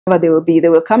they will be. They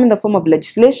will come in the form of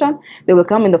legislation, they will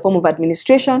come in the form of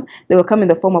administration, they will come in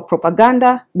the form of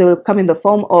propaganda, they will come in the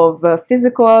form of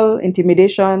physical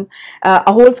intimidation,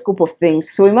 a whole scope of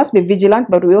things. So we must be vigilant,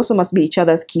 but we also must be each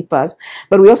other's keepers.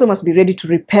 But we also must be ready to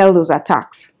repel those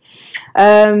attacks.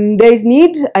 There is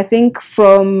need, I think,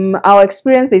 from our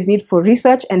experience, there is need for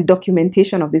research and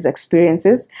documentation of these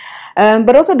experiences,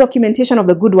 but also documentation of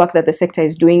the good work that the sector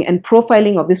is doing and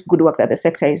profiling of this good work that the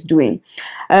sector is doing.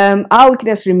 Our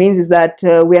weakness remains is that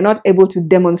we are not able to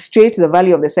demonstrate the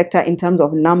value of the sector in terms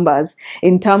of numbers,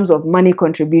 in terms of money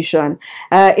contribution,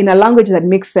 in a language that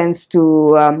makes sense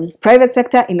to private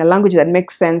sector, in a language that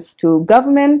makes sense to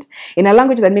government, in a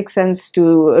language that makes sense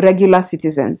to regular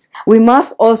citizens. We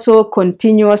must also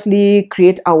continuously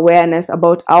create awareness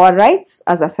about our rights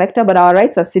as a sector, but our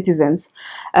rights as citizens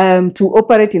to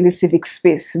operate in this civic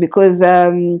space, because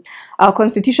our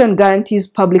constitution guarantees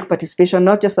public participation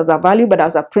not just as a value but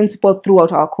as a principle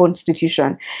throughout our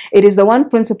constitution. It is the one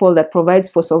principle that provides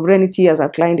for sovereignty as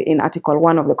outlined in Article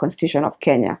 1 of the Constitution of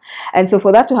Kenya. And so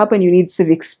for that to happen, you need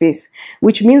civic space,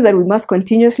 which means that we must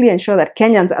continuously ensure that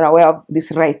Kenyans are aware of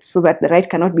this right, so that the right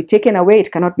cannot be taken away,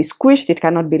 it cannot be squished, it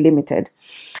cannot be limited.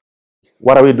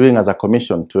 What are we doing as a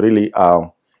commission to really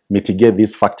mitigate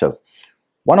these factors?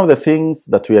 One of the things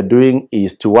that we are doing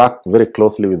is to work very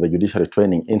closely with the Judiciary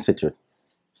Training Institute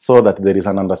so that there is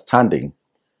an understanding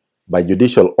by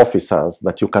judicial officers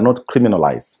that you cannot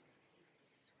criminalize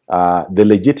the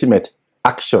legitimate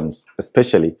actions,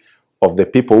 especially of the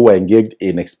people who are engaged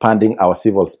in expanding our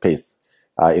civil space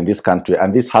in this country.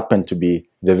 And this happened to be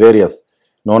the various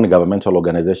non-governmental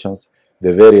organizations,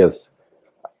 the various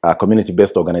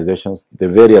community-based organizations, the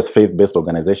various faith-based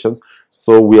organizations.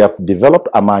 So we have developed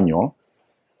a manual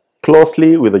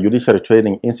closely with the Judiciary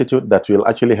Training Institute that will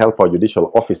actually help our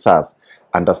judicial officers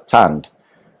understand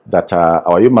that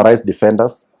our human rights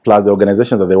defenders plus the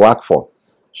organizations that they work for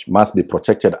must be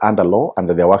protected under law and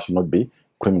that their work should not be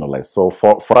criminalized. So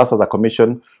for us as a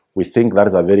commission, we think that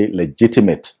is a very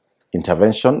legitimate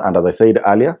intervention. And as I said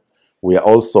earlier, we are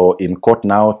also in court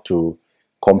now to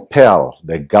compel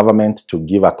the government to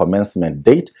give a commencement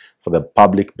date for the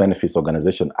Public Benefits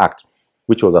Organization Act,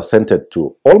 which was assented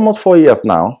to almost 4 years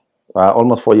now,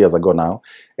 almost 4 years ago now.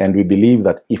 And we believe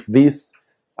that if this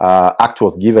act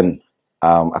was given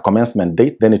a commencement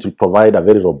date, then it will provide a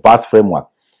very robust framework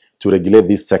to regulate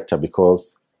this sector.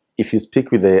 Because if you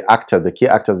speak with the actors, the key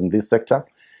actors in this sector,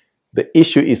 the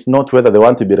issue is not whether they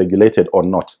want to be regulated or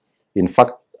not. In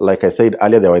fact, like I said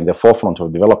earlier, they were in the forefront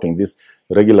of developing this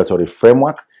regulatory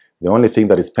framework. The only thing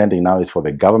that is pending now is for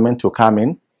the government to come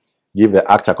in, give the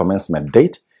act a commencement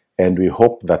date, and we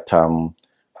hope that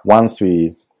once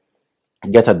we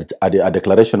get a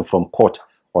declaration from court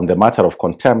on the matter of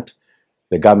contempt,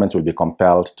 the government will be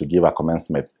compelled to give a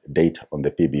commencement date on the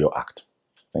PBO Act.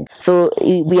 Thank you. So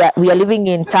we are living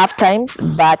in tough times,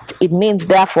 but it means,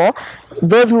 therefore,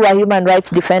 those who are human rights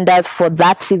defenders for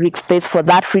that civic space, for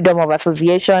that freedom of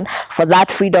association, for that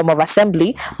freedom of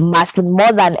assembly, must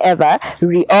more than ever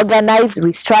reorganize,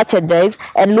 re-strategize,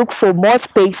 and look for more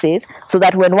spaces, so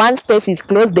that when one space is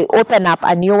closed, they open up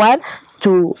a new one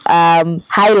to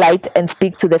highlight and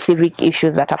speak to the civic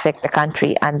issues that affect the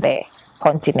country and the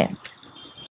continent.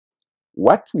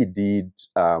 What we did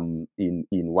in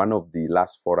one of the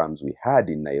last forums we had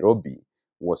in Nairobi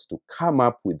was to come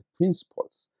up with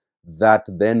principles that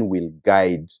then will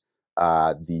guide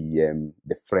the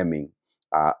framing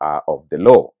of the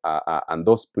law. And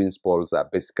those principles are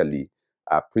basically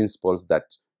principles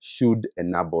that should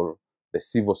enable the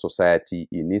civil society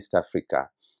in East Africa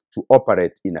to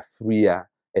operate in a freer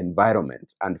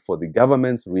environment, and for the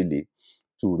governments really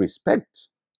to respect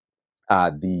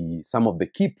some of the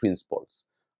key principles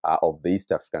of the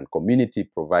East African Community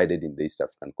provided in the East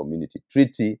African Community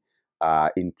Treaty,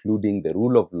 including the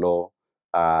rule of law,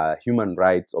 human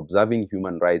rights, observing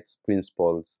human rights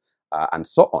principles, and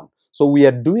so on. So we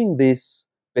are doing this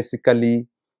basically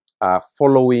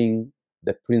following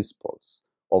the principles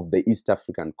of the East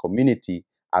African Community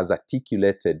as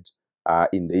articulated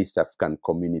in the East African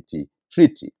Community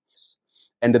Treaty.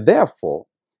 And therefore,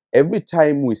 every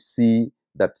time we see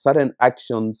that certain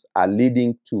actions are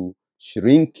leading to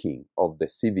shrinking of the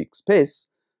civic space,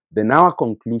 then our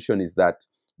conclusion is that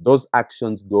those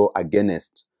actions go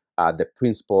against the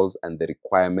principles and the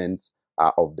requirements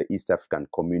of the East African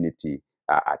Community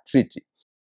Treaty.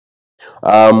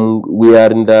 We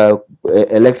are in the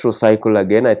electoral cycle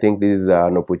again. I think this is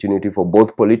an opportunity for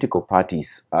both political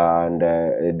parties and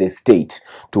the state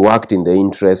to act in the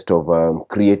interest of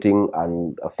creating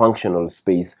a functional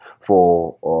space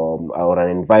for or an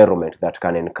environment that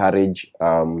can encourage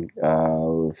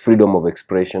freedom of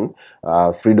expression,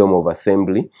 freedom of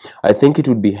assembly. I think it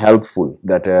would be helpful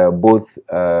that both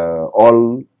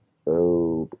all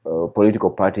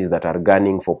political parties that are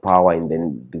gunning for power in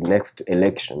the next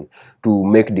election to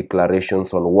make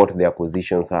declarations on what their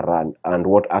positions are and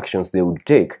what actions they would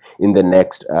take in the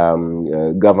next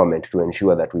government to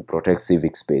ensure that we protect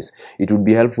civic space. It would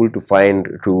be helpful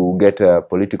to get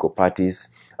political parties,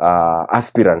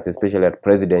 aspirants, especially at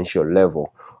presidential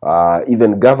level,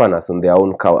 even governors on their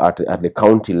own at the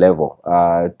county level,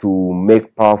 to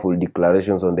make powerful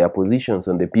declarations on their positions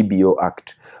on the PBO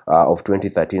Act of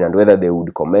 2013 and whether they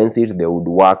would commence it, they would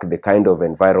work the kind of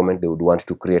environment they would want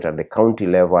to create at the county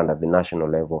level and at the national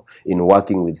level in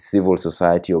working with civil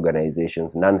society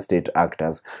organizations, non-state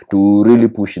actors to really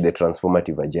push the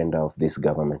transformative agenda of this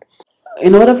government.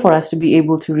 In order for us to be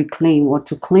able to reclaim or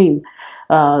to claim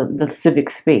the civic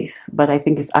space, but I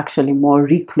think it's actually more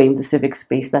reclaim the civic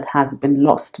space that has been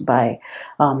lost by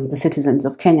the citizens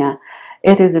of Kenya,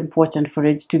 it is important for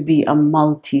it to be a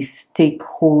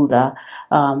multi-stakeholder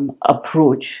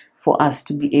approach for us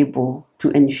to be able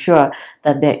to ensure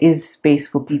that there is space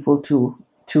for people to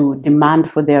demand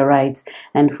for their rights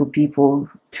and for people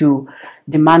to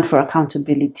demand for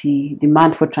accountability,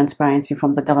 demand for transparency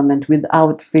from the government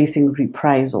without facing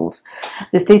reprisals.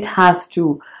 The state has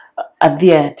to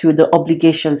adhere to the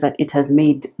obligations that it has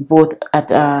made both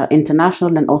at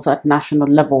international and also at national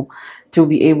level to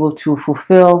be able to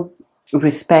fulfill,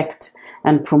 respect,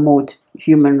 and promote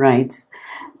human rights.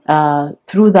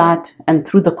 Through that and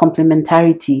through the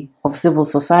complementarity of civil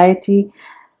society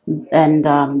and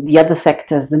the other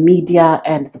sectors, the media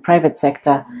and the private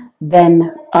sector,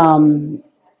 then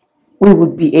we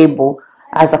would be able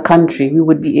as a country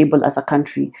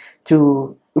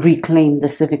to reclaim the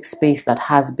civic space that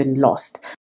has been lost.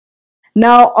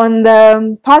 Now, on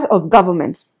the part of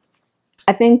government,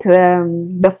 I think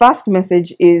the first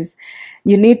message is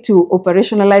you need to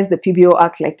operationalize the PBO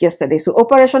Act like yesterday. So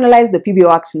operationalize the PBO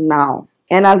Act now.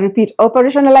 And I'll repeat,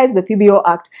 operationalize the PBO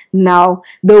Act now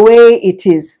the way it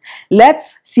is.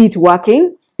 Let's see it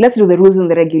working. Let's do the rules and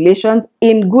the regulations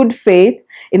in good faith,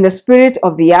 in the spirit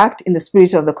of the Act, in the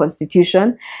spirit of the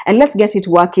Constitution, and let's get it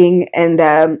working. And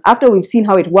after we've seen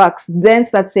how it works, then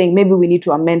start saying maybe we need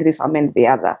to amend this, amend the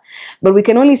other. But we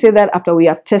can only say that after we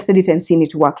have tested it and seen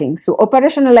it working. So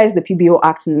operationalize the PBO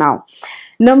Act now.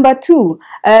 Number two,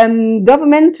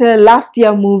 government last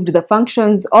year moved the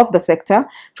functions of the sector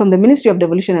from the Ministry of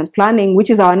Devolution and Planning, which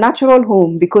is our natural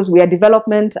home because we are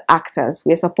development actors.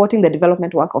 We are supporting the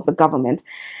development work of the government,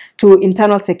 to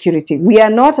internal security. We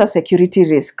are not a security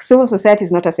risk. Civil society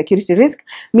is not a security risk.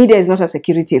 Media is not a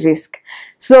security risk.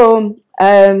 So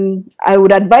I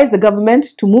would advise the government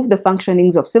to move the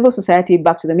functionings of civil society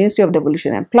back to the Ministry of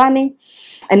Devolution and Planning.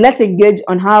 And let's engage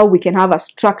on how we can have a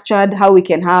structured, how we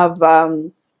can have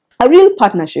a real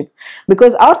partnership.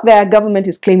 Because out there, government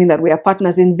is claiming that we are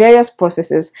partners in various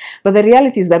processes, but the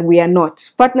reality is that we are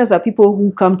not. Partners are people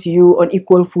who come to you on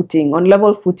equal footing, on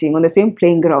level footing, on the same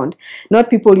playing ground, not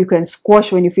people you can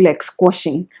squash when you feel like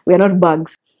squashing. We are not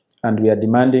bugs. And we are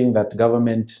demanding that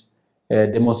government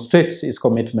demonstrates its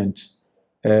commitment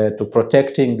to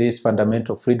protecting these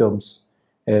fundamental freedoms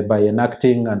by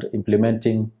enacting and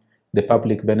implementing the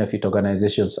Public Benefit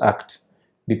Organizations Act,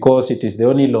 because it is the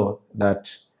only law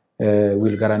that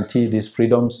will guarantee these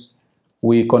freedoms.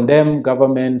 We condemn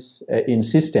government's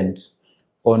insistence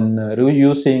on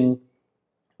reusing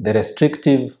the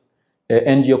restrictive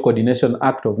NGO Coordination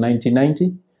Act of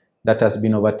 1990 that has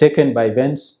been overtaken by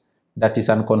events, that is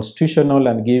unconstitutional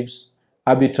and gives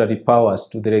arbitrary powers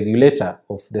to the regulator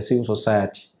of the civil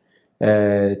society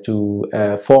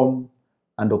to form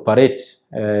and operate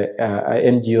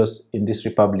NGOs in this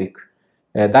republic.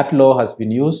 That law has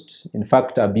been used, in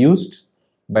fact abused,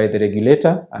 by the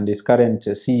regulator and its current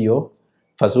CEO,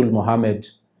 Fazul Mohammed,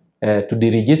 to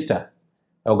deregister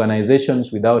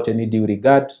organizations without any due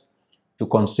regard to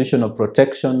constitutional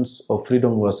protections of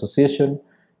freedom of association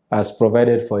as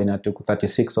provided for in Article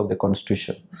 36 of the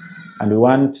Constitution. And we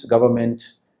want government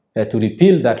to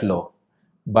repeal that law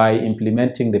by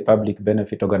implementing the Public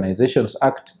Benefit Organizations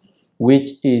Act, which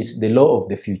is the law of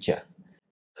the future.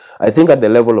 I think at the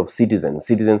level of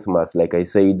citizens must, like I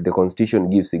said, the Constitution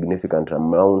gives significant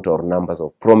amount or numbers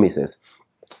of promises.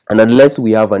 And unless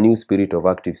we have a new spirit of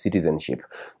active citizenship,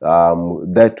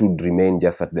 that would remain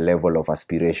just at the level of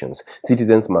aspirations.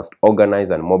 Citizens must organize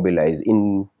and mobilize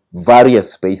in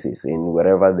various spaces in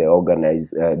wherever they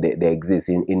organize, they exist,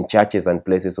 in churches and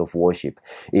places of worship,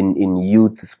 in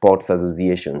youth sports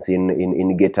associations, in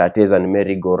getates and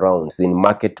merry-go-rounds, in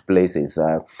marketplaces,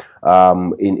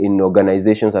 in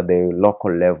organizations at the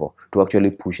local level, to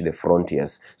actually push the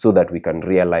frontiers so that we can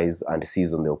realize and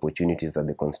seize on the opportunities that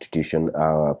the Constitution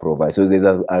provides. So there's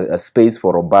a space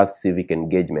for robust civic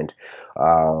engagement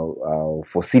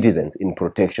for citizens in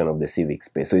protection of the civic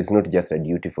space. So it's not just a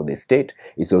duty for the state,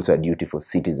 it's also a duty for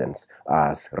citizens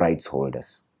as rights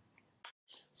holders.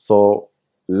 So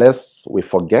lest we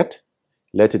forget,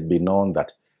 let it be known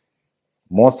that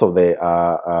most of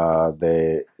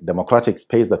the democratic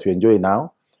space that we enjoy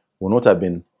now would not have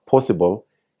been possible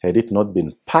had it not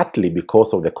been partly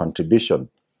because of the contribution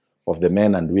of the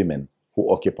men and women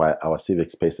who occupy our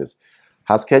civic spaces.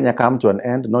 Has Kenya come to an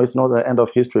end? No, it's not the end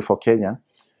of history for Kenya.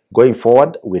 Going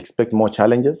forward, we expect more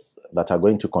challenges that are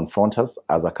going to confront us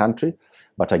as a country.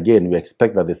 But again, we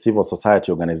expect that the civil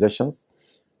society organizations,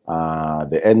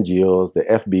 the NGOs, the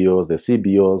FBOs, the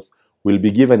CBOs will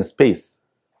be given space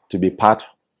to be part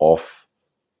of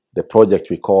the project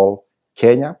we call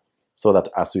Kenya, so that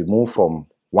as we move from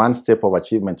one step of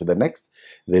achievement to the next,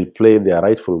 they'll play their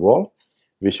rightful role.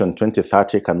 Vision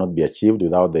 2030 cannot be achieved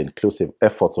without the inclusive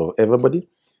efforts of everybody.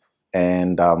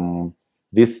 And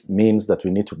this means that we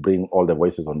need to bring all the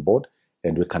voices on board,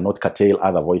 and we cannot curtail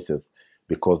other voices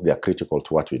because they are critical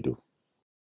to what we do.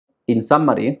 In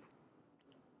summary,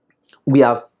 we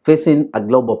are facing a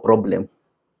global problem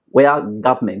where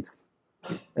governments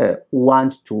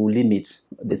want to limit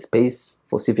the space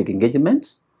for civic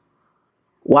engagement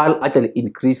while actually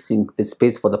increasing the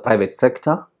space for the private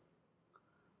sector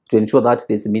to ensure that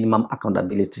there's minimum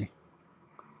accountability.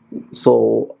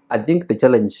 So I think the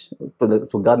challenge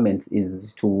to government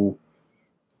is to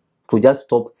just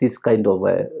stop this kind of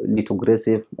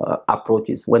retrogressive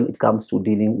approaches when it comes to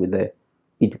dealing with the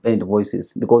independent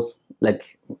voices, because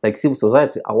like civil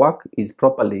society, our work is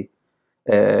properly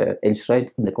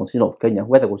enshrined in the Constitution of Kenya,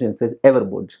 where the Constitution says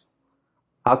everybody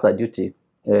has a duty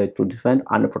to defend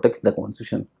and protect the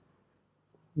Constitution,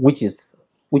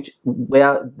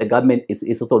 where the government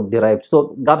is also derived.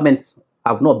 So governments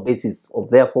have no basis of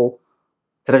therefore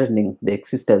threatening the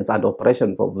existence and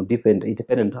operations of different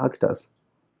independent actors.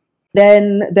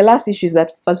 Then the last issue is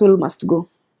that Fazul must go.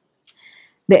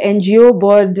 The NGO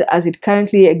board as it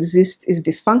currently exists is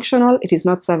dysfunctional. It is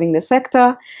not serving the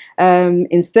sector.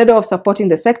 Instead of supporting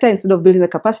the sector, instead of building the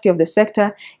capacity of the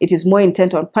sector, it is more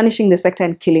intent on punishing the sector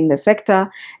and killing the sector,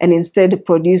 and instead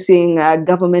producing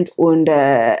government-owned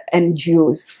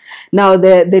NGOs. Now,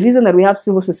 the reason that we have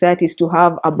civil society is to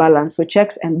have a balance, so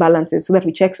checks and balances, so that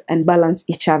we checks and balance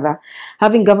each other.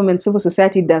 Having government civil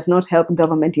society does not help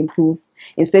government improve.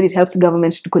 Instead, it helps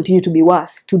government to continue to be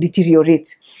worse, to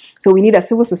deteriorate. So we need a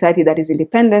civil society that is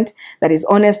independent, that is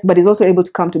honest, but is also able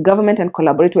to come to government and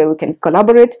collaborate where we can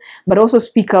collaborate, but also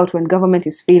speak out when government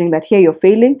is failing, that here you're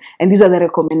failing, and these are the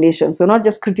recommendations. So not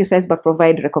just criticize, but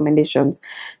provide recommendations.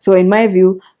 So in my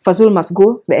view, Fazul must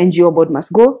go, the NGO board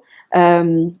must go.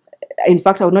 In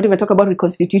fact, I would not even talk about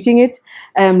reconstituting it.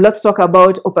 Let's talk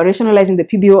about operationalizing the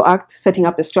PBO Act, setting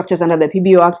up the structures under the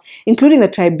PBO Act, including the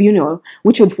tribunal,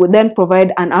 which would then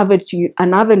provide an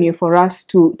avenue for us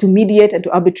to mediate and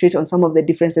to arbitrate on some of the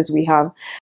differences we have.